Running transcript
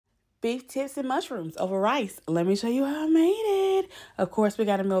beef tips and mushrooms over rice. Let me show you how I made it. Of course, we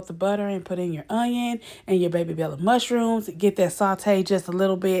got to melt the butter and put in your onion and your baby bella mushrooms. Get that sauteed just a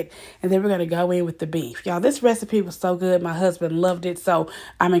little bit, and then we're going to go in with the beef. Y'all, this recipe was so good. My husband loved it, so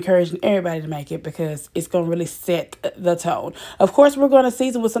I'm encouraging everybody to make it because it's going to really set the tone. Of course, we're going to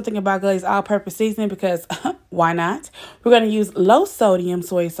season with something about Gully's all-purpose seasoning because why not? We're going to use low sodium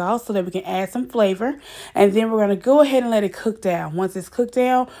soy sauce so that we can add some flavor, and then we're going to go ahead and let it cook down. Once it's cooked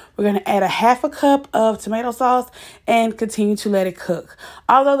down, we're going to add a half a cup of tomato sauce and continue to let it cook.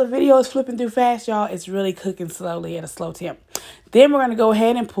 Although the video is flipping through fast, y'all, it's really cooking slowly at a slow temp. Then we're going to go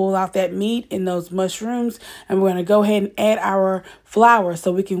ahead and pull out that meat and those mushrooms, and we're going to go ahead and add our flour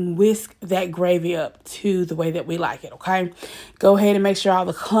so we can whisk that gravy up to the way that we like it, okay? Go ahead and make sure all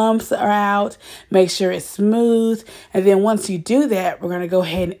the clumps are out. Make sure it's smooth. And then once you do that, we're going to go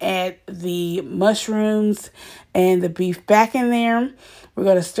ahead and add the mushrooms and the beef back in there. We're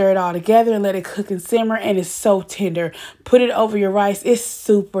going to stir it all together and let it cook and simmer, and it's so tender. Put it over your rice. It's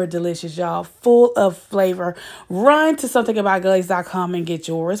super delicious, y'all. Full of flavor. Run to somethingaboutgullies.com and get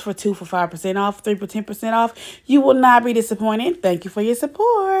yours for 2 for 5% off, 3 for 10% off. You will not be disappointed. Thank you for your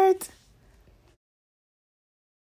support.